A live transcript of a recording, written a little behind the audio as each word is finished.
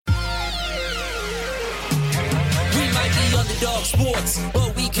Underdog Sports,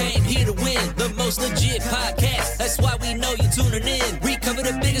 but we came here to win. The most legit podcast, that's why we know you're tuning in. We cover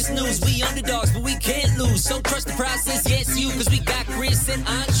the biggest news, we underdogs, but we can't lose. So trust the process, yes you, cause we got Chris and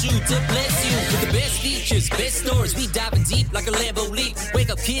Anshu to bless you. With the best features, best stories, we diving deep like a Lambo leap. Wake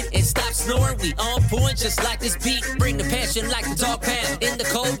up kid and stop snoring, we on point just like this beat. Bring the passion like the dog pound, in the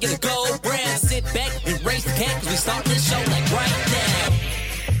cold get a gold brown. Sit back and raise the cat, cause we start this show like right now.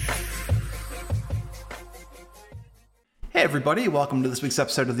 Hey everybody, welcome to this week's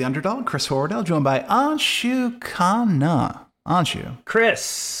episode of The Underdog. Chris Horwedel, joined by Anshu Khanna. Anshu.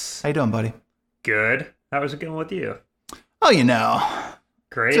 Chris. How you doing, buddy? Good. How was it going with you? Oh, you know.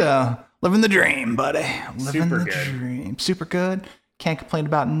 Great. Living the dream, buddy. Living Super the good. dream. Super good. Can't complain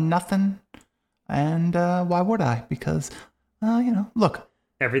about nothing. And why would I? Because, look.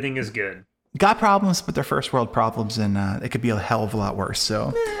 Everything is good. Got problems, but they're first world problems, and it could be a hell of a lot worse,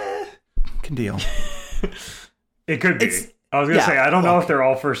 so can deal. It could be. I was going to say, I don't know if they're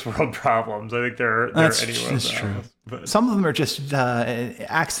all first world problems. I think they're anywhere. That's true. But some of them are just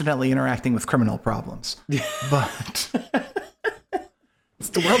accidentally interacting with criminal problems. But it's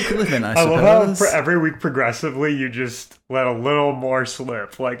the world we live in, I suppose. I love how every week progressively you just let a little more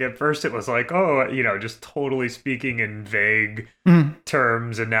slip. Like at first it was like, just totally speaking in vague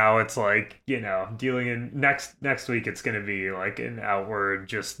terms. And now it's like, dealing in next week it's going to be like an outward,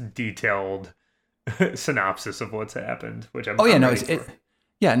 just detailed synopsis of what's happened, which I'm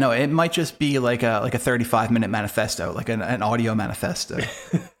it might just be like a 35-minute manifesto, like an audio manifesto.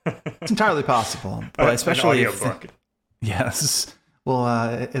 It's entirely possible, but especially an audiobook. Yes.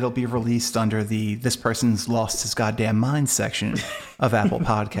 Well, it'll be released under the "This Person's Lost His Goddamn Mind" section of Apple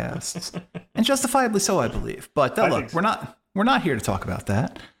Podcasts, and justifiably so, I believe. But look, we're not here to talk about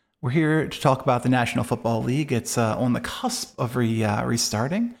that. We're here to talk about the National Football League. It's on the cusp of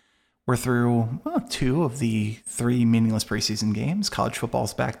restarting. We're through 2 of the 3 meaningless preseason games. College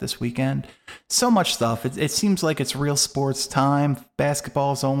football's back this weekend. So much stuff. It seems like it's real sports time.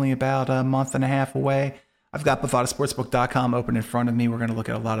 Basketball's only about a month and a half away. I've got BovadaSportsbook.com open in front of me. We're going to look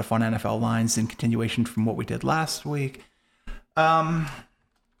at a lot of fun NFL lines in continuation from what we did last week. So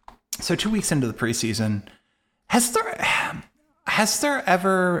 2 weeks into the preseason, has there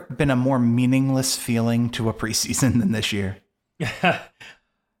ever been a more meaningless feeling to a preseason than this year?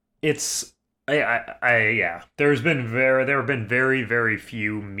 It's yeah. There have been very, very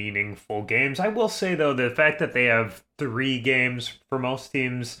few meaningful games. I will say though, the fact that they have 3 games for most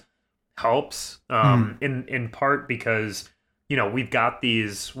teams helps. In part because we've got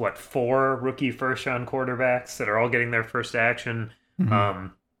these 4 rookie first round quarterbacks that are all getting their first action.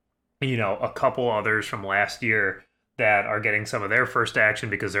 A couple others from last year that are getting some of their first action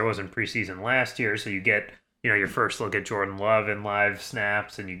because there wasn't preseason last year. So you get your first look at Jordan Love in live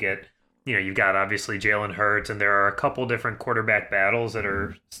snaps, and you get, you've got obviously Jalen Hurts, and there are a couple different quarterback battles that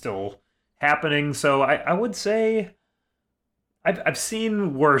are still happening. So I would say I've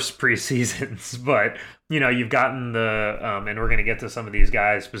seen worse preseasons, but you've gotten the and we're going to get to some of these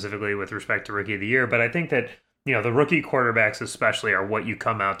guys specifically with respect to Rookie of the Year, but I think that the rookie quarterbacks especially are what you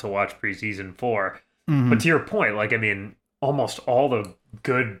come out to watch preseason for. But to your point, almost all the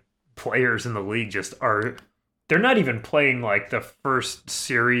good players in the league they're not even playing like the first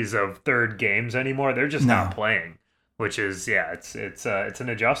series of third games anymore. They're just not playing, which is it's an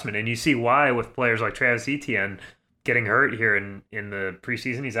adjustment, and you see why with players like Travis Etienne getting hurt here in the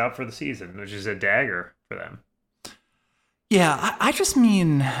preseason. He's out for the season, which is a dagger for them. Yeah, I just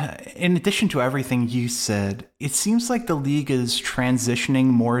mean, in addition to everything you said, it seems like the league is transitioning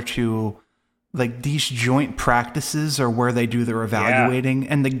more to like these joint practices are where they do their evaluating,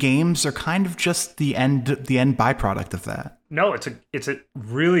 and the games are kind of just the end byproduct of that. No, it's a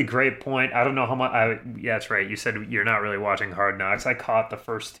really great point. I don't know how much. Yeah, that's right. You said you're not really watching Hard Knocks. I caught the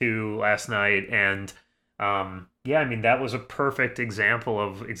first 2 last night, and that was a perfect example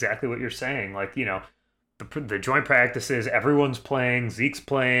of exactly what you're saying. Like, the joint practices, everyone's playing, Zeke's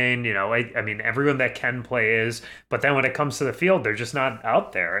playing, everyone that can play is, but then when it comes to the field, they're just not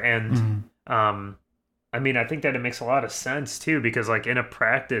out there. And, I think that it makes a lot of sense too, because like in a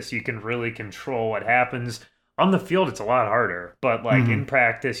practice, you can really control what happens. On the field, it's a lot harder, but like in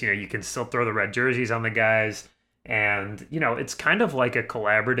practice, you can still throw the red jerseys on the guys. And, it's kind of like a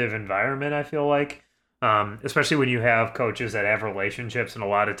collaborative environment, I feel like. Especially when you have coaches that have relationships, and a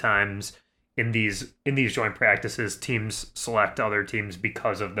lot of times in these joint practices, teams select other teams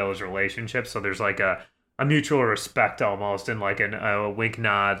because of those relationships. So there's like a mutual respect almost, and like a wink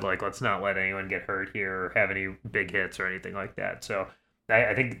nod, like let's not let anyone get hurt here or have any big hits or anything like that. So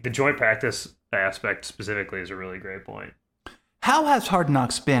I think the joint practice aspect specifically is a really great point. How has Hard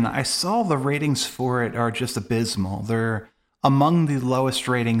Knocks been? I saw the ratings for it are just abysmal. They're among the lowest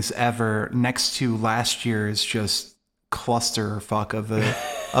ratings ever, next to last year's just clusterfuck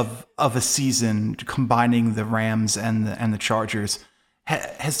of a season, combining the Rams and the Chargers.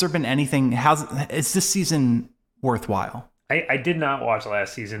 Has there been anything? Is this season worthwhile? I did not watch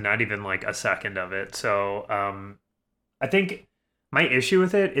last season, not even like a second of it. So I think my issue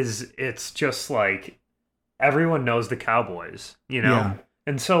with it is it's just like everyone knows the Cowboys, you know? Yeah.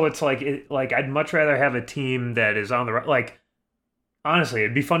 And so it's like I'd much rather have a team that is on the right. Like, honestly,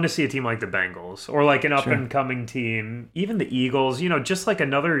 it'd be fun to see a team like the Bengals or like an up and coming team, even the Eagles, you know, just like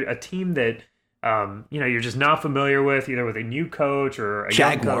a team that, you know, you're just not familiar with, either with a new coach or a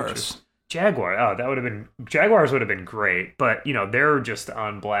young coach. Jaguars would have been great, but you know, they're just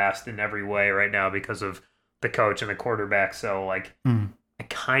on blast in every way right now because of the coach and the quarterback. So like, I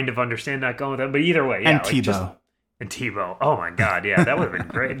kind of understand not going with them, but either way, yeah. And like Tebow. And Tebow. Oh my God. Yeah. That would have been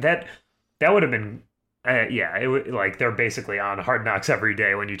great. That would have been, yeah, it would, like they're basically on Hard Knocks every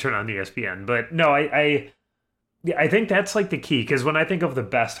day when you turn on the ESPN, but no, I think that's like the key. Cause when I think of the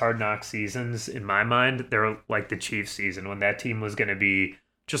best Hard Knocks seasons in my mind, they're like the Chiefs season when that team was going to be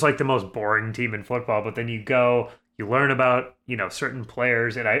just like the most boring team in football. But then you learn about, you know, certain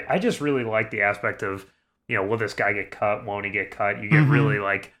players. And I just really like the aspect of, you know, will this guy get cut? Won't he get cut? You get really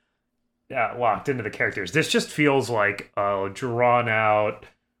like locked into the characters. This just feels like a drawn out,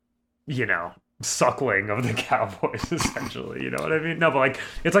 you know, suckling of the Cowboys, essentially. You know what I mean? No, but like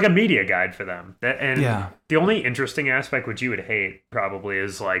it's like a media guide for them. The only interesting aspect, which you would hate probably,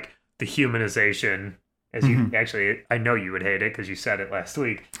 is like the humanization. As you actually, I know you would hate it because you said it last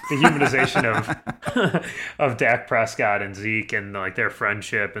week. The humanization of Dak Prescott and Zeke and like their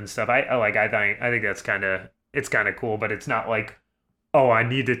friendship and stuff. I think that's kind of cool, but it's not like, oh, I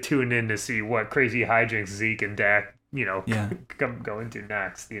need to tune in to see what crazy hijinks Zeke and Dak, you know, go into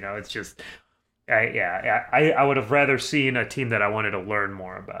next. You know, it's just, I would have rather seen a team that I wanted to learn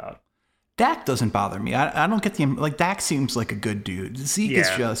more about. Dak doesn't bother me. I don't get like Dak seems like a good dude. Zeke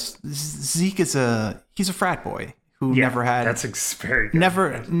is he's a frat boy who never had very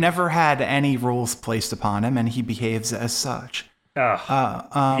good. never had any rules placed upon him, and he behaves as such. You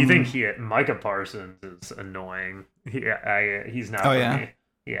think Micah Parsons is annoying? He's not. Oh yeah, me.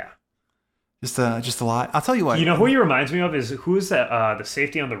 Yeah. Just a lot. I'll tell you what. You know who he reminds me of is who's that? The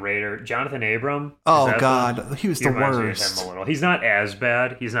safety on the Raider, Jonathan Abram. Oh God, he was the worst. Him a little. He's not as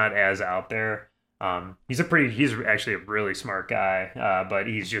bad. He's not as out there. He's actually a really smart guy. But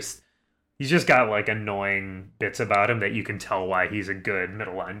he's just got like annoying bits about him that you can tell why he's a good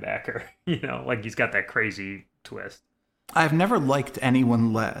middle linebacker. You know, like he's got that crazy twist. I've never liked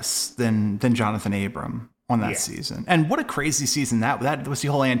anyone less than Jonathan Abram on that season. And what a crazy season that was, the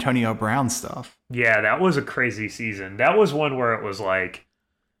whole Antonio Brown stuff. Yeah, that was a crazy season. That was one where it was like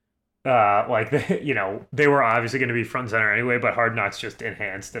you know, they were obviously going to be front and center anyway, but Hard Knocks just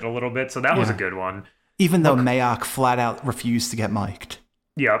enhanced it a little bit. So that was a good one. Even though Mayock flat out refused to get mic'd.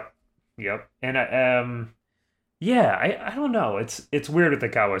 Yep. And I don't know. It's weird with the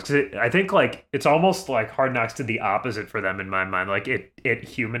Cowboys because I think like it's almost like Hard Knocks did the opposite for them in my mind. Like it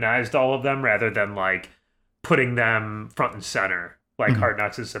humanized all of them rather than like putting them front and center like Hard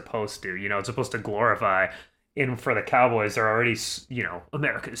Knocks is supposed to. You know, it's supposed to glorify. And for the Cowboys, they're already, you know,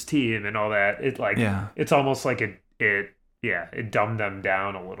 America's team and all that. It's almost like it dumbed them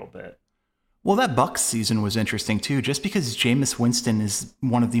down a little bit. Well, that Bucs season was interesting too, just because Jameis Winston is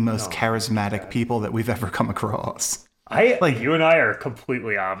one of the most charismatic people that we've ever come across. You and I are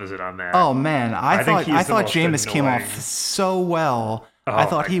completely opposite on that. Oh man, I thought Jameis came off so well. I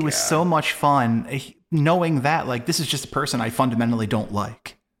thought he was so much fun. Knowing that, like, this is just a person I fundamentally don't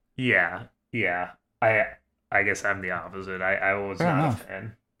like. Yeah. I guess I'm the opposite. I was not a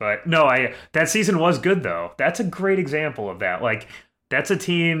fan. But no, that season was good though. That's a great example of that. Like, that's a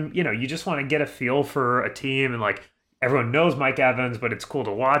team, you know, you just want to get a feel for a team, and like everyone knows Mike Evans, but it's cool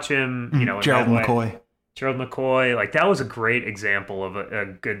to watch him, you know. Gerald McCoy. Like, that was a great example of a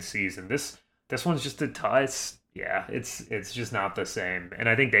good season. This one's just it's just not the same. And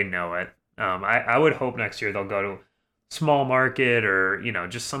I think they know it. I would hope next year they'll go to small market or, you know,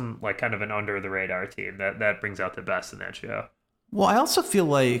 just some like kind of an under the radar team that brings out the best in that show. Well, I also feel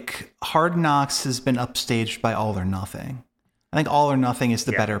like Hard Knocks has been upstaged by All or Nothing. I think All or Nothing is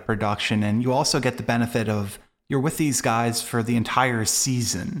the better production, and you also get the benefit of you're with these guys for the entire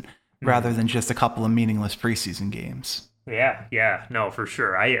season rather than just a couple of meaningless preseason games. Yeah, no, for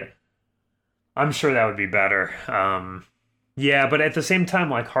sure. I'm sure that would be better. Yeah, but at the same time,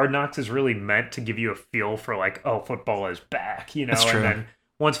 like, Hard Knocks is really meant to give you a feel for like, oh, football is back, you know. That's true. And then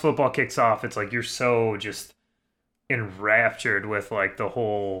once football kicks off, it's like you're so just enraptured with like the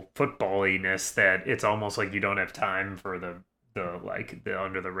whole footballiness that it's almost like you don't have time for the the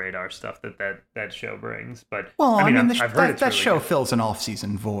under the radar stuff that show brings. But well, I mean, I've heard that really show good. fills an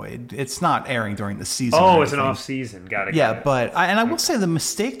off-season void. It's not airing during the season. Oh, it's an off-season. Got it. Yeah, but I will say the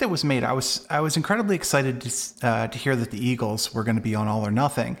mistake that was made. I was incredibly excited to hear that the Eagles were going to be on All or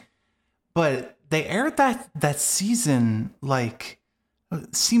Nothing, but they aired that season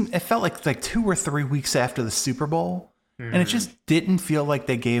it felt like 2 or 3 weeks after the Super Bowl. And it just didn't feel like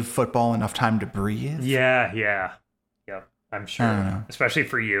they gave football enough time to breathe. Yeah. I'm sure, especially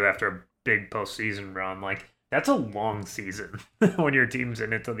for you after a big postseason run. Like that's a long season when your team's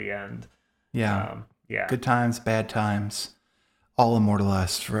in it to the end. Yeah, yeah. Good times, bad times, all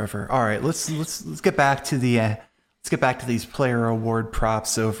immortalized forever. All right, let's get back to these player award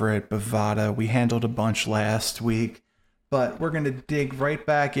props over at Bovada. We handled a bunch last week. But we're going to dig right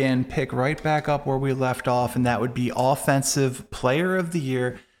back in, pick right back up where we left off, and that would be Offensive Player of the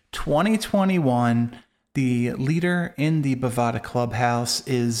Year 2021. The leader in the Bovada Clubhouse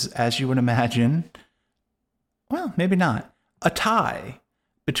is, as you would imagine, well, maybe not, a tie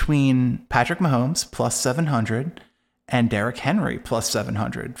between Patrick Mahomes plus 700 and Derrick Henry plus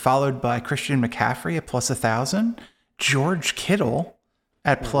 700, followed by Christian McCaffrey at plus 1,000, George Kittle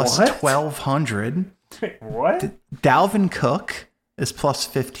at plus 1,200. Wait, what? Dalvin Cook is plus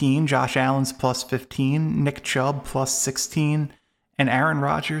 15. Josh Allen's plus 15. Nick Chubb plus 16. And Aaron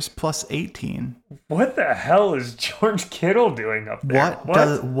Rodgers plus 18. What the hell is George Kittle doing up there?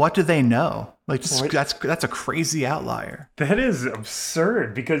 What do they know? That's a crazy outlier. That is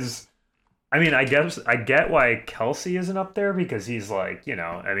absurd because, I mean, I get why Kelsey isn't up there because he's like,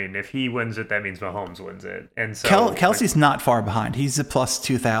 if he wins it, that means Mahomes wins it. And so Kelsey's not far behind. He's at plus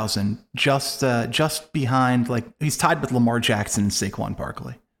 2,000, just behind, he's tied with Lamar Jackson and Saquon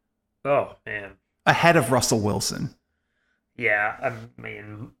Barkley. Oh, man. Ahead of Russell Wilson. Yeah, I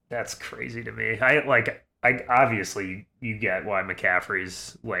mean, that's crazy to me. I obviously you get why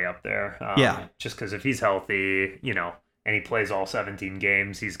McCaffrey's way up there. Yeah. Just because if he's healthy, and he plays all 17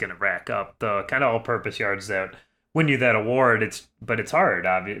 games, he's going to rack up the kind of all-purpose yards that win you that award. It's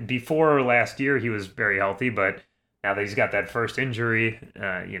hard. Before last year, he was very healthy, but now that he's got that first injury,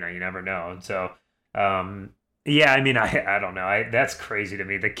 you never know. And so, yeah, I mean, I don't know. That's crazy to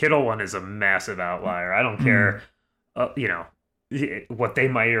me. The Kittle one is a massive outlier. I don't care, what they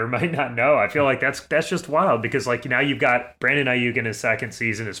might or might not know. I feel like that's just wild because now you've got Brandon Ayuk in his second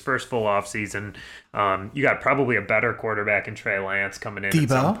season, his first full off season. You got probably a better quarterback in Trey Lance coming in at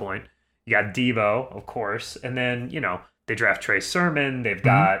some point. You got Debo, of course, and then they draft Trey Sermon. They've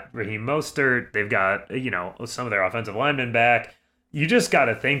got Raheem Mostert. They've got some of their offensive linemen back. You just got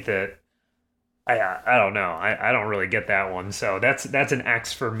to think that. I don't know. I don't really get that one. So that's an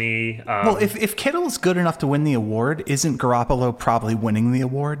X for me. Well, if Kittle's good enough to win the award, isn't Garoppolo probably winning the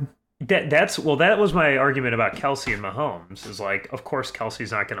award? That was my argument about Kelsey and Mahomes. Is of course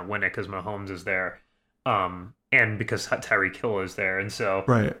Kelsey's not going to win it because Mahomes is there, and because Tyreek Hill is there, and so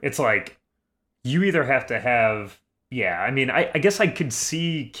it's you either have to have. Yeah, I mean, I guess I could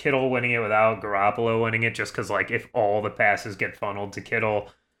see Kittle winning it without Garoppolo winning it, just because if all the passes get funneled to Kittle.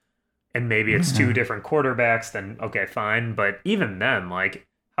 And maybe it's two different quarterbacks, then okay, fine. But even then,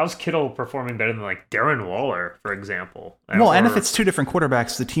 how's Kittle performing better than Darren Waller, for example? And if it's two different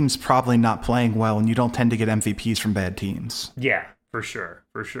quarterbacks, the team's probably not playing well, and you don't tend to get MVPs from bad teams. Yeah, for sure.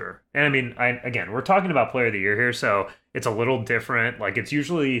 And I mean, again, we're talking about Player of the Year here, so it's a little different.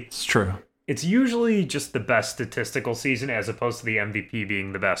 It's true. It's usually just the best statistical season as opposed to the MVP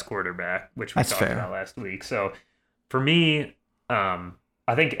being the best quarterback, which we talked about last week. So for me,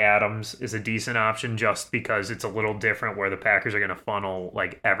 I think Adams is a decent option just because it's a little different where the Packers are going to funnel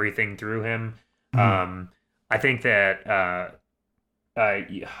everything through him. I think that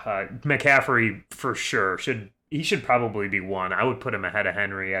McCaffrey for sure should probably be one. I would put him ahead of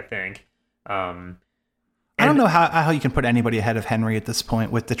Henry, I think. I don't know how you can put anybody ahead of Henry at this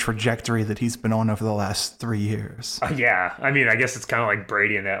point with the trajectory that he's been on over the last 3 years. Yeah, I mean, I guess it's kind of like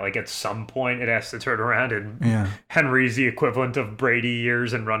Brady in that, at some point it has to turn around, and Henry's the equivalent of Brady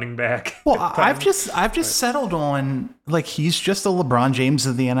years and running back. Well, I've just settled on he's just the LeBron James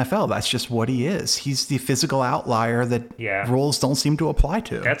of the NFL. That's just what he is. He's the physical outlier that rules don't seem to apply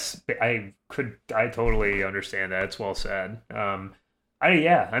to. I totally understand that. It's well said.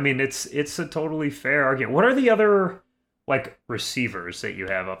 I mean, it's a totally fair argument. What are the other receivers that you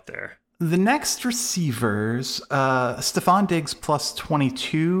have up there? The next receivers, Stephon Diggs plus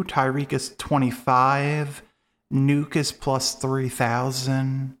 22, Tyreek is 25, Nuke is plus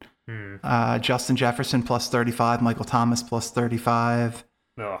 3,000, Justin Jefferson plus 35, Michael Thomas plus 35.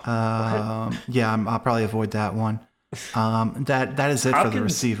 I'll probably avoid that one. That is it for the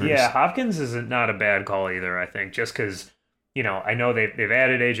receivers. Yeah, Hopkins is not a bad call either, I think, just because I know they've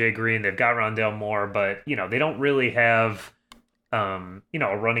added AJ Green, they've got Rondale Moore, but they don't really have a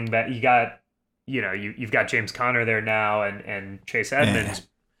running back. You've got James Conner there now and Chase Edmonds.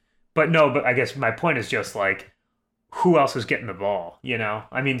 But I guess my point is just like, who else is getting the ball?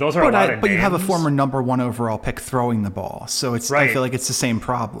 I mean, those are a lot of names. But you have a former number 1 overall pick throwing the ball, so it's right. I feel like it's the same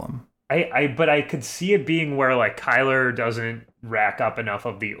problem. But I could see it being where like Kyler doesn't rack up enough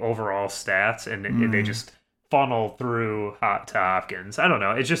of the overall stats, and they just funnel through to Hopkins. I don't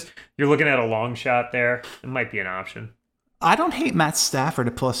know. It's just you're looking at a long shot there. It might be an option. I don't hate Matt Stafford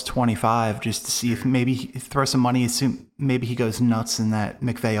at plus 25 just to see if maybe throw some money. Assume maybe he goes nuts in that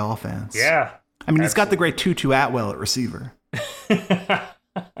McVay offense. Yeah. I mean, he's got the great Tutu Atwell at receiver.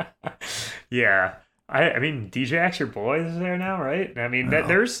 Yeah. I mean, DJX, your boy, is there now, right? I mean,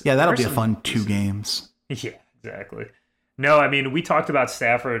 that'll be a fun 2 games. Yeah, exactly. No, I mean, we talked about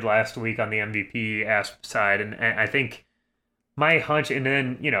Stafford last week on the MVP side, and I think my hunch, and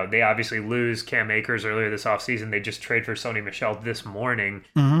then, they obviously lose Cam Akers earlier this offseason. They just trade for Sony Michel this morning.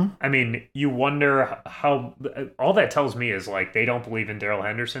 Mm-hmm. I mean, you wonder how, all that tells me is like they don't believe in Darrell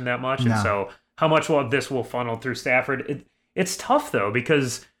Henderson that much. No. And so how much of this will funnel through Stafford? It's tough, though,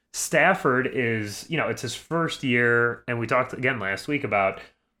 because Stafford is, it's his first year, and we talked again last week about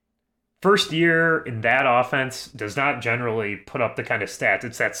first year in that offense does not generally put up the kind of stats.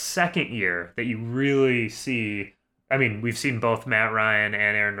 It's that second year that you really see. I mean, we've seen both Matt Ryan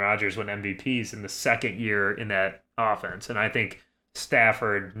and Aaron Rodgers win MVPs in the second year in that offense. And I think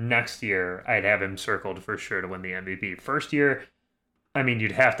Stafford next year, I'd have him circled for sure to win the MVP. First year, I mean,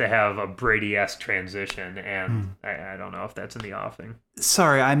 you'd have to have a Brady-esque transition, and I don't know if that's in the offing.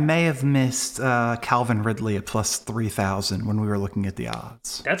 Sorry, I may have missed Calvin Ridley at plus 3,000 when we were looking at the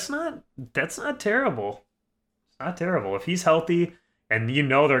odds. That's not terrible. It's not terrible. If he's healthy, and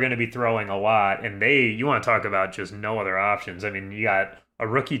they're going to be throwing a lot, and you want to talk about just no other options. I mean, you got a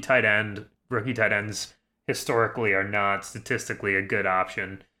rookie tight end. Rookie tight ends historically are not statistically a good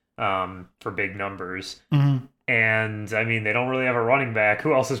option for big numbers. Mm-hmm. And I mean, they don't really have a running back.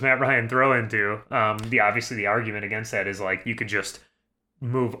 Who else does Matt Ryan throw into? Obviously the argument against that is like you could just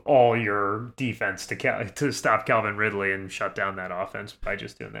move all your defense to stop Calvin Ridley and shut down that offense by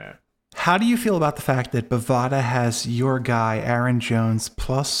just doing that. How do you feel about the fact that Bovada has your guy Aaron Jones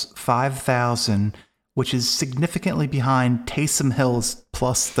plus 5,000, which is significantly behind Taysom Hill's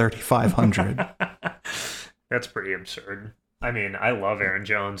plus 3,500? That's pretty absurd. I mean, I love Aaron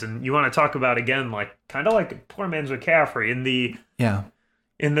Jones, and you want to talk about again, like kind of like poor man's McCaffrey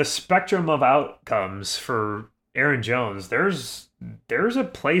in the spectrum of outcomes for Aaron Jones. There's a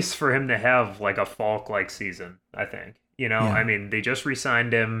place for him to have like a Falk-like season, I think. I mean, they just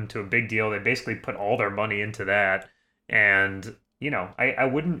re-signed him to a big deal. They basically put all their money into that, and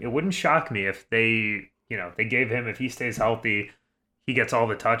it wouldn't shock me if they gave him, if he stays healthy, he gets all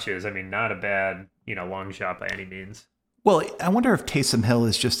the touches. I mean, not a bad long shot by any means. Well, I wonder if Taysom Hill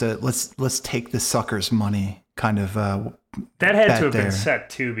is just a let's take the sucker's money kind of that had to have been set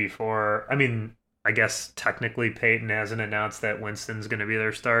too before. I mean, I guess technically Peyton hasn't announced that Winston's going to be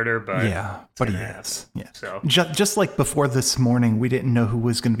their starter, but he is. Yeah. So just like before this morning, we didn't know who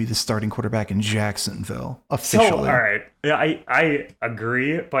was going to be the starting quarterback in Jacksonville officially. So, all right, yeah, I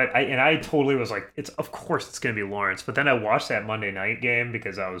agree, but I totally was like, of course it's going to be Lawrence. But then I watched that Monday night game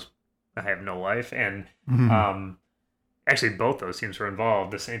because I have no life, and actually both those teams were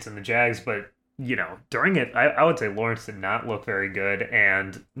involved, the Saints and the Jags, but during it, I would say Lawrence did not look very good,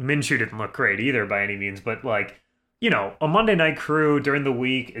 and Minshew didn't look great either by any means. But a Monday night crew during the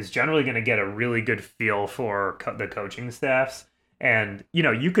week is generally going to get a really good feel for the coaching staffs, and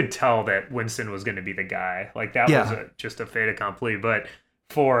you could tell that Winston was going to be the guy. Like that was just a fait accompli. But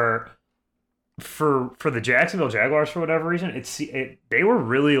for the Jacksonville Jaguars, for whatever reason, they were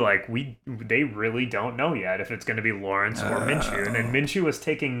really like they really don't know yet if it's going to be Lawrence or Minshew, and then Minshew was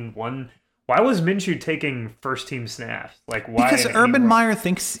taking one. Why was Minshew taking first-team snaps? Like, why? Because Urban Meyer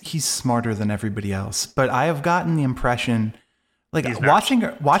thinks he's smarter than everybody else. But I have gotten the impression, like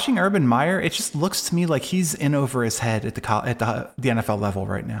watching Urban Meyer, it just looks to me like he's in over his head at the NFL level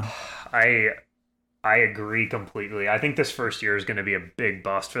right now. I agree completely. I think this first year is going to be a big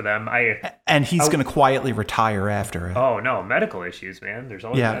bust for them. And he's going to quietly retire after it. Oh no, medical issues, man. There's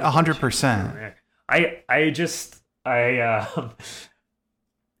always 100%.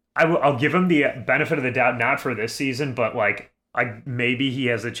 I'll give him the benefit of the doubt, not for this season, but maybe he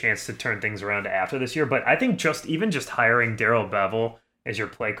has a chance to turn things around after this year. But I think just hiring Darrell Bevel as your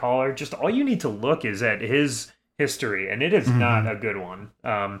play caller, just all you need to look is at his history, and it is not a good one.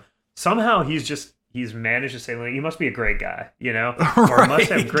 Somehow he's managed to say, he must be a great guy, or right. must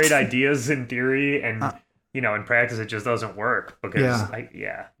have great ideas in theory, and in practice it just doesn't work because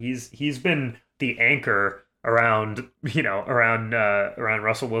he's been the anchor around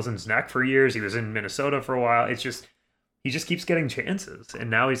Russell Wilson's neck for years. He was in Minnesota for a while. It's just he just keeps getting chances, and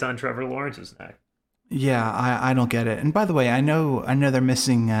now he's on Trevor Lawrence's neck. Yeah, I don't get it. And by the way, I know they're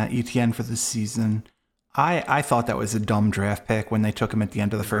missing ETN for this season. I thought that was a dumb draft pick when they took him at the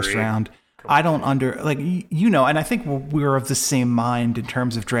end of the first round. I don't and I think we're of the same mind in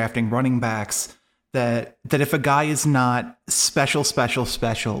terms of drafting running backs that if a guy is not special,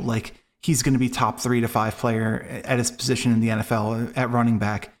 like he's going to be top 3 to 5 player at his position in the NFL at running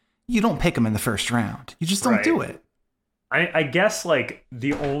back, you don't pick him in the first round. You just don't do it. I guess like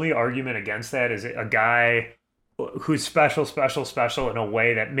the only argument against that is a guy who's special in a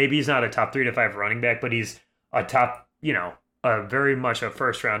way that maybe he's not a top 3 to 5 running back, but he's a top, a very much a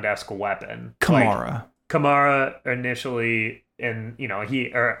first round-esque weapon. Kamara initially, and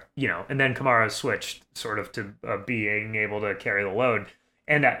and then Kamara switched sort of to being able to carry the load.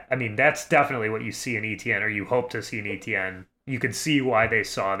 And I mean, that's definitely what you see in ETN, or you hope to see in ETN. You could see why they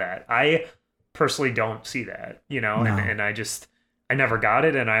saw that. I personally don't see that, no. and I never got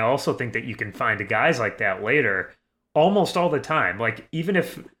it. And I also think that you can find guys like that later almost all the time. Like even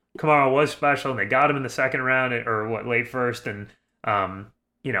if Kamara was special and they got him in the second round or late first, and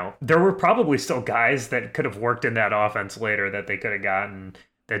there were probably still guys that could have worked in that offense later that they could have gotten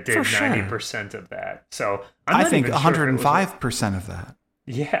that did 90% of that. So I think 105% of that.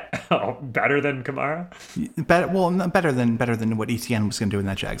 Yeah, better than Kamara. Better than what ETN was going to do in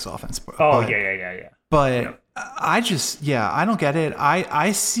that Jags offense. Yeah. But I don't get it.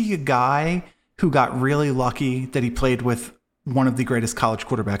 I see a guy who got really lucky that he played with one of the greatest college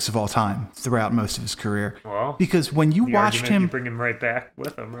quarterbacks of all time throughout most of his career. Well, because when you watched him, you bring him right back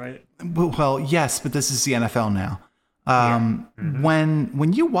with him, right? Well, yes, but this is the NFL now.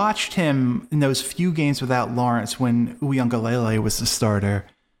 When you watched him in those few games without Lawrence, when Uiagalelei was the starter,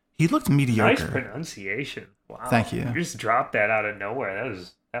 he looked mediocre. Nice pronunciation. Wow. Thank you. You just dropped that out of nowhere.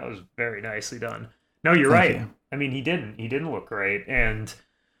 That was very nicely done. No, you're right. I mean, he didn't look great. And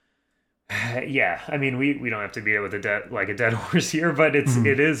yeah, I mean, we don't have to beat it with a dead horse here, but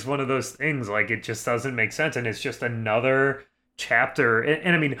it is one of those things, like it just doesn't make sense. And it's just another chapter.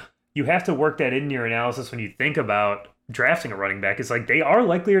 And I mean, you have to work that in your analysis when you think about drafting a running back. It's like they are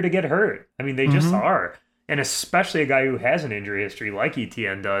likelier to get hurt. I mean, they just are. And especially a guy who has an injury history like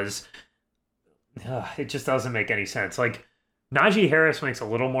ETN does, it just doesn't make any sense. Like Najee Harris makes a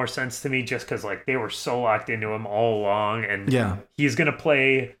little more sense to me just because like they were so locked into him all along, and he's going to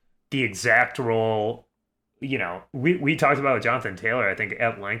play the exact role. We talked about with Jonathan Taylor, I think,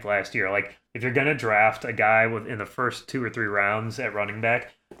 at length last year. Like if you're going to draft a guy in the first 2 or 3 rounds at running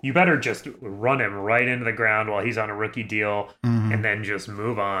back, you better just run him right into the ground while he's on a rookie deal and then just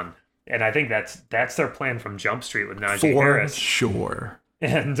move on. And I think that's their plan from Jump Street with Najee Harris. For sure.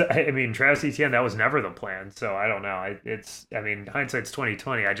 And I mean, Travis Etienne, that was never the plan. So I don't know. Hindsight's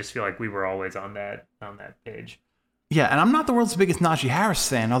 2020. I just feel like we were always on that page. Yeah, and I'm not the world's biggest Najee Harris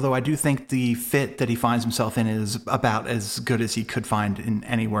fan, although I do think the fit that he finds himself in is about as good as he could find in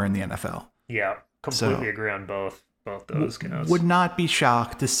anywhere in the NFL. Yeah, completely agree on both those counts. Would not be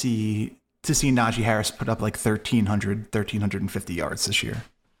shocked to see Najee Harris put up like 1,350 yards this year.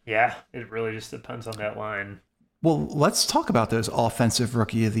 Yeah, it really just depends on that line. Well, let's talk about those offensive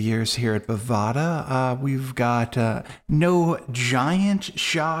rookie of the years here at Bovada. We've got no giant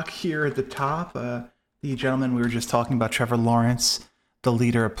shock here at the top. The gentleman we were just talking about, Trevor Lawrence, the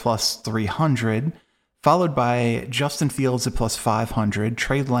leader at plus 300, followed by Justin Fields at plus 500,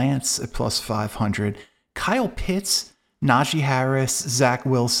 Trey Lance at plus 500, Kyle Pitts, Najee Harris, Zach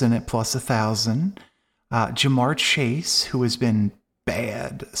Wilson at plus 1,000, Jamar Chase, who has been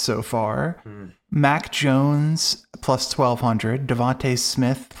bad so far, Mac Jones plus 1,200, Devontae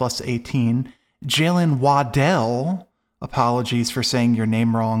Smith plus 18, Jalen Waddell. Apologies for saying your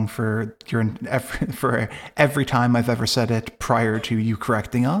name wrong for every time I've ever said it prior to you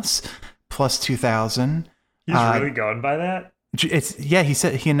correcting us. Plus 2,000. He's really going by that?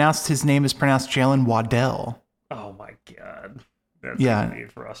 He announced his name is pronounced Jalen Waddell. Oh my God. That's gonna be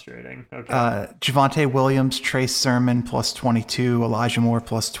frustrating. Okay. Javonte Williams, Trace Sermon plus 22, Elijah Moore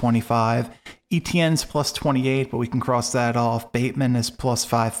plus 25, Etienne's plus 28, but we can cross that off. Bateman is plus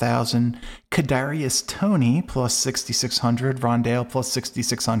 5,000, Kadarius Toney plus 6,600, Rondale plus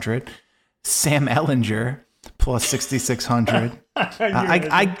 6,600, Sam Ellinger plus 6,600.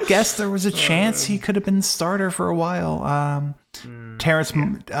 I guess there was a chance he could have been the starter for a while. Terrace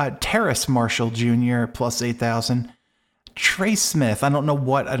Marshall Jr. plus 8,000. Trey Smith, I don't know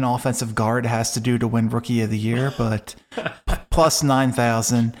what an offensive guard has to do to win Rookie of the Year, but plus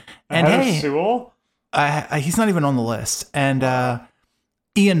 9,000. And hey, Sewell? He's not even on the list. And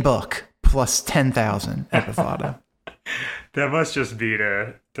Ian Book plus 10,000 at Bovada. That must just be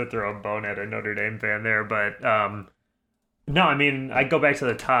to throw a bone at a Notre Dame fan there. But no, I mean, I go back to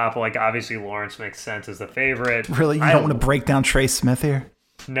the top. Like, obviously, Lawrence makes sense as the favorite. Really? You don't want to break down Trey Smith here?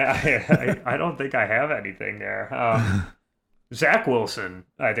 No, I don't think I have anything there. Zach Wilson,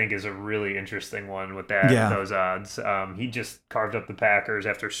 I think, is a really interesting one with those odds. He just carved up the Packers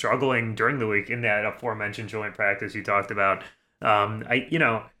after struggling during the week in that aforementioned joint practice you talked about.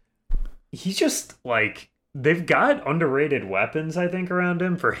 He's just like, they've got underrated weapons, I think, around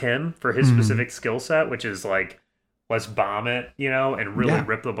him for his specific skill set, which is like, let's bomb it, and really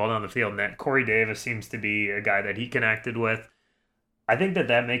rip the ball down the field. And that Corey Davis seems to be a guy that he connected with. I think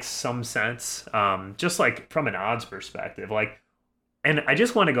that makes some sense, just like from an odds perspective. And I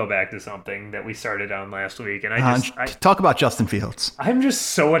just want to go back to something that we started on last week. And I talk about Justin Fields. I'm just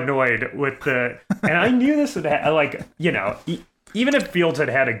so annoyed with and I knew this would even if Fields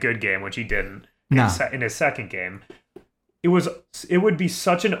had a good game, which he didn't in his second game, it would be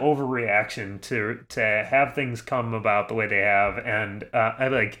such an overreaction to have things come about the way they have. And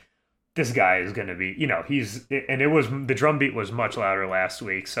this guy is going to be, the drum beat was much louder last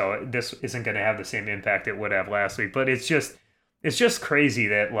week. So this isn't going to have the same impact it would have last week. But it's just crazy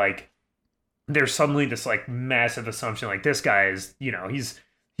that there's suddenly this massive assumption this guy is,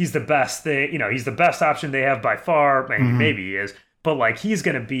 he's the best thing, he's the best option they have by far. Maybe he is, but he's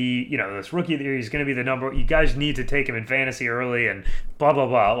going to be, this rookie there, he's going to be the number. You guys need to take him in fantasy early and blah, blah,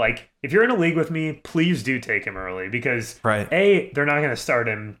 blah. If you're in a league with me, please do take him early because A, they're not going to start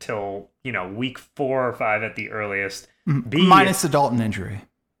him till, week 4 or 5 at the earliest. B, minus a Dalton injury.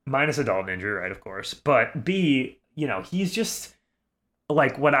 Right, of course. But B, he's just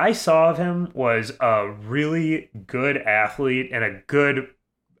what I saw of him was a really good athlete and a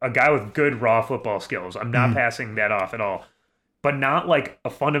guy with good raw football skills. I'm not passing that off at all, but not a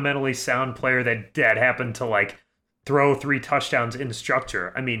fundamentally sound player that happened to throw 3 touchdowns in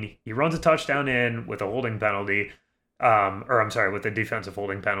structure. I mean, he runs a touchdown in with a holding penalty, with a defensive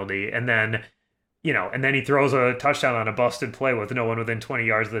holding penalty. And then, and then he throws a touchdown on a busted play with no one within 20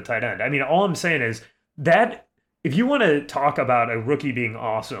 yards of the tight end. I mean, all I'm saying is that if you want to talk about a rookie being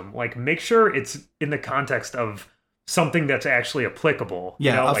awesome, make sure it's in the context of something that's actually applicable.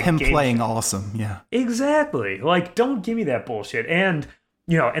 Yeah, of him playing awesome. Yeah, exactly. Don't give me that bullshit. And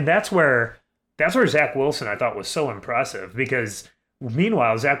and that's where Zach Wilson I thought was so impressive because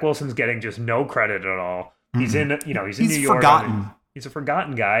meanwhile Zach Wilson's getting just no credit at all. He's in he's in New York. Forgotten. He's a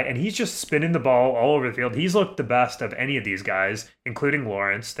forgotten guy, and he's just spinning the ball all over the field. He's looked the best of any of these guys, including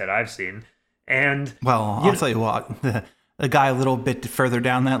Lawrence that I've seen. And I'll tell you what, the guy a little bit further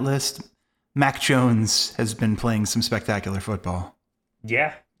down that list, Mac Jones has been playing some spectacular football.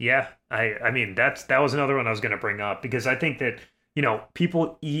 Yeah. I mean, that was another one I was going to bring up because I think that,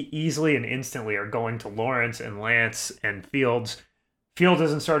 people easily and instantly are going to Lawrence and Lance and Fields. Fields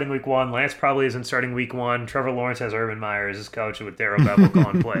isn't starting week 1. Lance probably isn't starting week 1. Trevor Lawrence has Urban Meyer as his coach with Darrell Bevell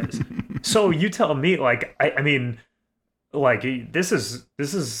calling plays. So you tell me, I mean, this is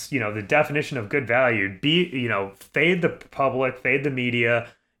the definition of good value. Fade the public, fade the media,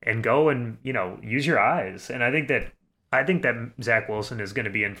 and go and use your eyes. And I think that Zach Wilson is going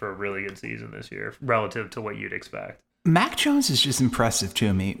to be in for a really good season this year relative to what you'd expect. Mac Jones is just impressive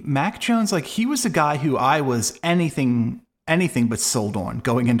to me. Mac Jones, he was a guy who I was anything but sold on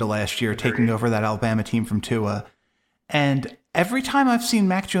going into last year, taking over that Alabama team from Tua. And every time I've seen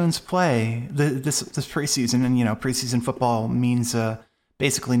Mac Jones play this preseason, and preseason football means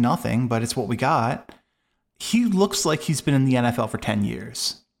basically nothing, but it's what we got. He looks like he's been in the NFL for 10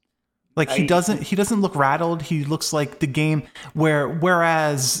 years. He doesn't look rattled. He looks like the game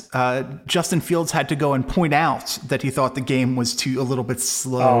whereas Justin Fields had to go and point out that he thought the game was a little bit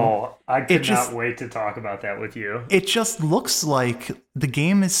slow. Oh, I could not wait to talk about that with you. It just looks like the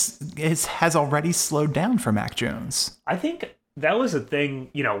game has already slowed down for Mac Jones. I think that was a thing,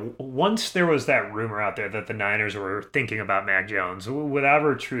 once there was that rumor out there that the Niners were thinking about Mac Jones,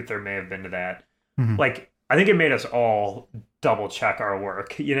 whatever truth there may have been to that, I think it made us all double check our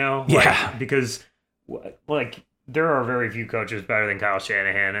work, because there are very few coaches better than Kyle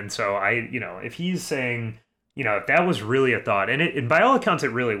Shanahan. And so if he's saying, if that was really a thought, and by all accounts,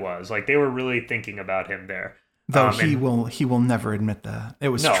 it really was, they were really thinking about him there. Though he will never admit that. It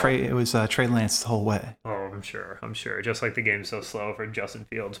was Trey Lance the whole way. Oh, I'm sure. Just like the game's so slow for Justin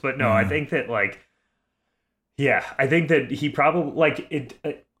Fields. But no, I think that I think that he probably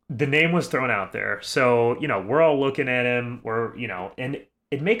the name was thrown out there. So, we're all looking at him. And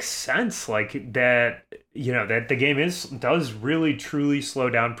it makes sense that that the game does really truly slow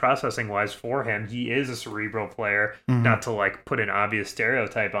down processing wise for him. He is a cerebral player, not to like put an obvious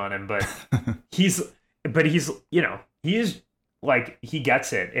stereotype on him, but he's he is like, he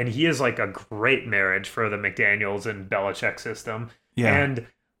gets it, and he is like a great marriage for the McDaniels and Belichick system. Yeah. And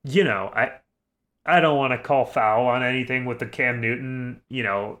I don't want to call foul on anything with the Cam Newton,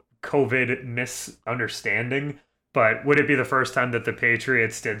 COVID misunderstanding, but would it be the first time that the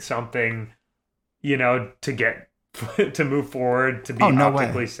Patriots did something, to get to move forward, to be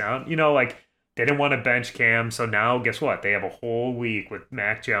optically sound? Like, they didn't want to bench Cam, so now guess what? They have a whole week with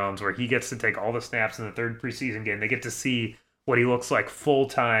Mac Jones where he gets to take all the snaps in the third preseason game. They get to see what he looks like full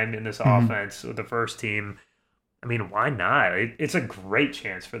time in this offense with the first team. I mean, why not? It's a great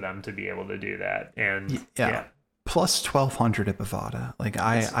chance for them to be able to do that. And yeah. Plus 1,200 at Bovada. Like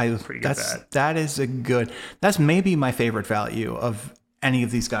that is that's maybe my favorite value of any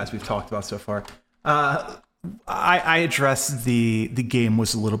of these guys we've talked about so far. I addressed the game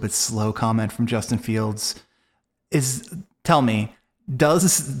was a little bit slow comment from Justin Fields. Tell me,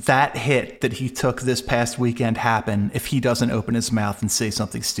 does that hit that he took this past weekend happen if he doesn't open his mouth and say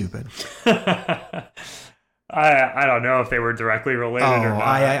something stupid? I don't know if they were directly related or not.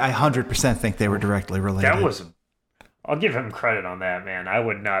 I 100% think they were directly related. I'll give him credit on that, man. I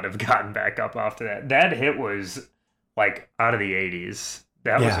would not have gotten back up after that. That hit was like out of the 80s.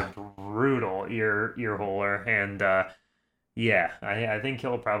 That was a brutal ear holer, and I think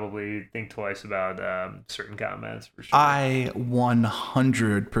he'll probably think twice about certain comments for sure. I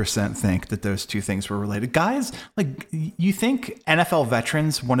 100% think that those two things were related. Guys, like, you think NFL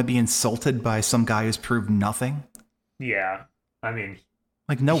veterans want to be insulted by some guy who's proved nothing? Yeah, I mean,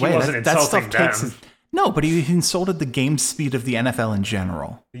 like, no way. That stuff takes. No, but he insulted the game speed of the NFL in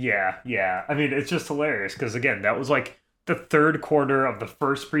general. Yeah. I mean, it's just hilarious because, again, that was like the third quarter of the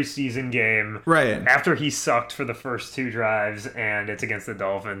first preseason game. Right. After he sucked for the first two drives, and it's against the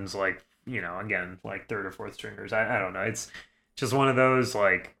Dolphins, like, again, like third or fourth stringers. I don't know. It's just one of those,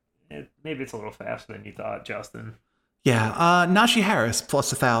 like, maybe it's a little faster than you thought, Justin. Yeah. Najee Harris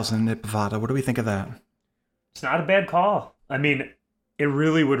plus 1,000 at Bovada. What do we think of that? It's not a bad call. I mean, it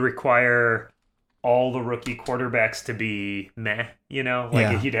really would require all the rookie quarterbacks to be meh, you'd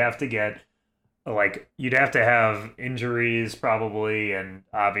have to get, like, you'd have to have injuries probably, and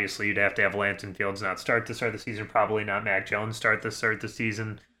obviously you'd have to have Lampton Fields not start the season, probably not Mac Jones start the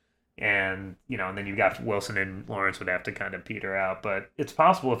season, and and then you've got Wilson and Lawrence would have to kind of peter out, but it's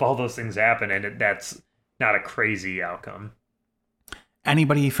possible if all those things happen, and that's not a crazy outcome.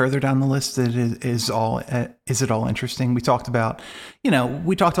 Anybody further down the list that is it all interesting? We talked about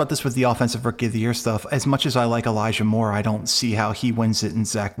this with the offensive rookie of the year stuff. As much as I like Elijah Moore, I don't see how he wins it and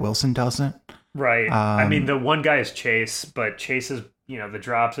Zach Wilson doesn't. Right. I mean, the one guy is Chase, but Chase's, the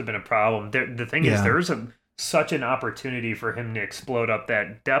drops have been a problem. The thing is, there's such an opportunity for him to explode up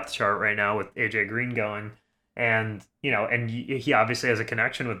that depth chart right now with AJ Green going, and and he obviously has a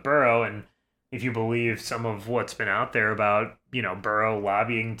connection with Burrow, and if you believe some of what's been out there about, Burrow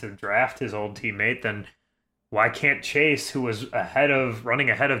lobbying to draft his old teammate, then why can't Chase, who was running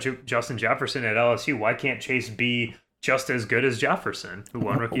ahead of Justin Jefferson at LSU, why can't Chase be just as good as Jefferson, who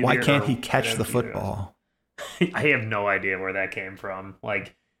won Rookie of the Year? Why can't he catch the football? I have no idea where that came from.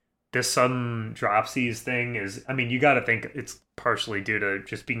 Like, this sudden dropsies thing is, I mean, you got to think it's partially due to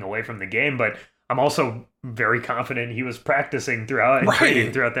just being away from the game, but I'm also very confident he was practicing throughout and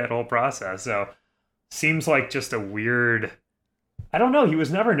training throughout that whole process. So seems like just a weird, I don't know. He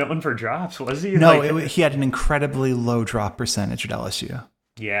was never known for drops, was he? No, he had an incredibly low drop percentage at LSU.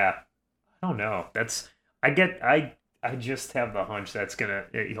 Yeah. I don't know. I just have the hunch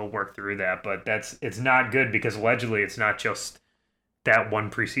he'll work through that, but it's not good because allegedly it's not just that one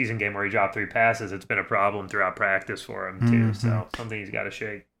preseason game where he dropped 3 passes. It's been a problem throughout practice for him too. Mm-hmm. So something he's got to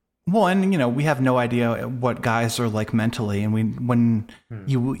shake. Well, and we have no idea what guys are like mentally, and when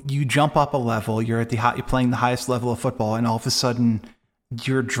you jump up a level, you're playing the highest level of football, and all of a sudden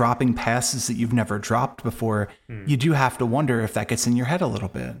you're dropping passes that you've never dropped before. You do have to wonder if that gets in your head a little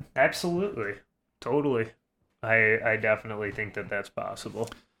bit. Absolutely, totally. I definitely think that's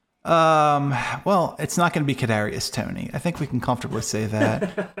possible. Well, it's not going to be Kadarius Toney. I think we can comfortably say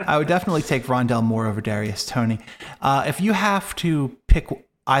that. I would definitely take Rondell Moore over Darius Toney. If you have to pick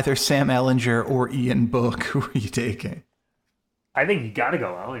either Sam Ehlinger or Ian Book, who are you taking? I think you got to go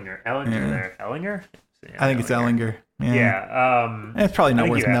Ehlinger. There. Ehlinger? Yeah, I think it's Ehlinger. Yeah. It's probably not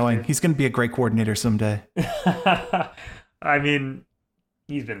worth knowing. He's going to be a great coordinator someday. I mean,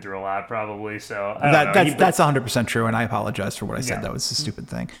 he's been through a lot probably, so that's 100% true, and I apologize for what I said. That was a stupid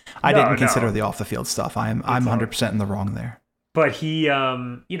thing. I didn't consider the off the field stuff. I'm 100% in the wrong there. But he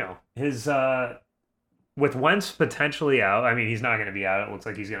his with Wentz potentially out, I mean, he's not going to be out. It looks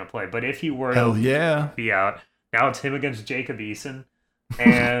like he's going to play. But if he were Hell to yeah. be out, now it's him against Jacob Eason.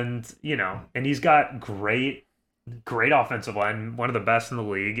 And, and he's got great offensive line, one of the best in the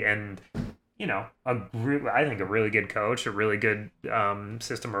league. And, I think a really good coach, a really good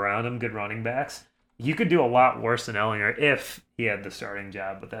system around him, good running backs. You could do a lot worse than Ellinger if he had the starting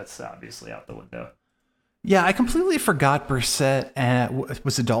job, but that's obviously out the window. Yeah, I completely forgot Brissett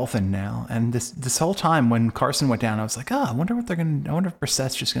was a Dolphin now, and this whole time when Carson went down, I was like, I wonder if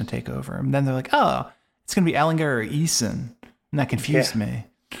Brissett's just gonna take over. And then they're like, it's gonna be Ellinger or Eason, and that confused me.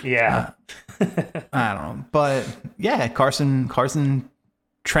 Yeah, I don't know, but yeah, Carson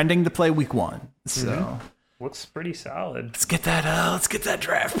trending to play week 1, so looks pretty solid. Let's get that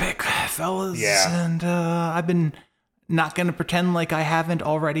draft pick, fellas. Yeah, and I've been not gonna pretend like I haven't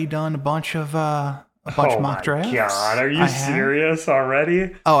already done a bunch of mock drafts. God, are you serious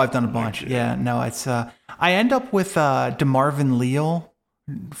already? Oh, I've done a bunch. Yeah, no, it's I end up with DeMarvin Leal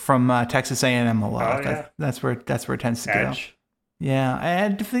from Texas A&M a lot. Oh, yeah. That's where it tends to Edge. go. Yeah,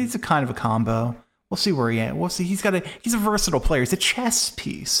 and he's a kind of a combo. We'll see where he is. We'll see. He's a versatile player. He's a chess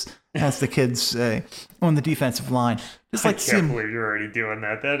piece, as the kids say, on the defensive line. Just like I can't believe you're already doing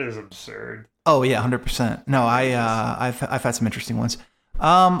that. That is absurd. Oh yeah, 100%. No, I've had some interesting ones.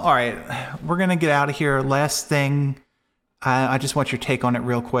 All right, we're gonna get out of here. Last thing, I just want your take on it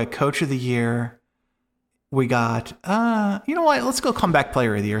real quick. Coach of the year, we got. You know what? Let's go comeback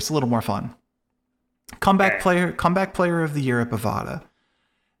player of the year. It's a little more fun. Comeback player of the year at Bovada.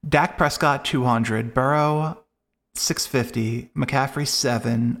 Dak Prescott 200, Burrow 650, McCaffrey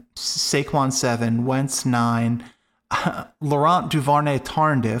 7, Saquon 7, Wentz 9, Laurent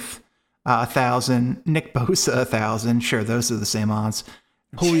Duvernay-Tardif 1,000, Nick Bosa 1,000. Sure, those are the same odds.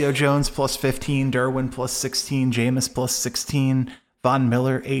 Julio Jones plus 15, Derwin plus 16, Jameis plus 16, Von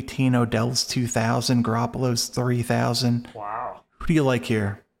Miller 18, Odell's 2,000, Garoppolo's 3,000. Wow. Who do you like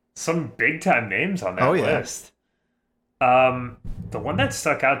here? Some big time names on that list. The one that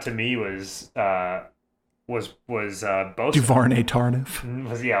stuck out to me was Bosa. Duvernay-Tardif.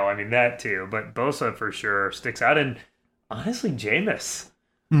 I mean that too, but Bosa for sure sticks out, and honestly, Jameis.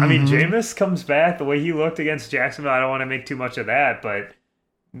 I mean, Jameis comes back the way he looked against Jacksonville. I don't want to make too much of that, but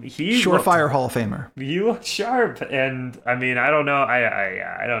he surefire Hall of Famer. He looked sharp, and I mean, I don't know.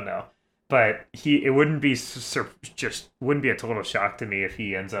 I don't know, but it wouldn't be wouldn't be a total shock to me if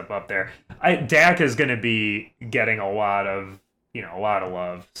he ends up there. Dak is going to be getting a lot of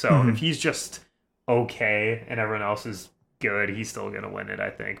love. So if he's just okay and everyone else is good, he's still going to win it. I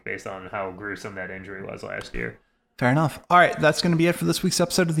think based on how gruesome that injury was last year. Fair enough. All right, that's going to be it for this week's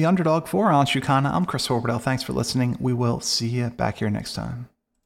episode of The Underdog. For Alex Yucana, I'm Chris Horwedel. Thanks for listening. We will see you back here next time.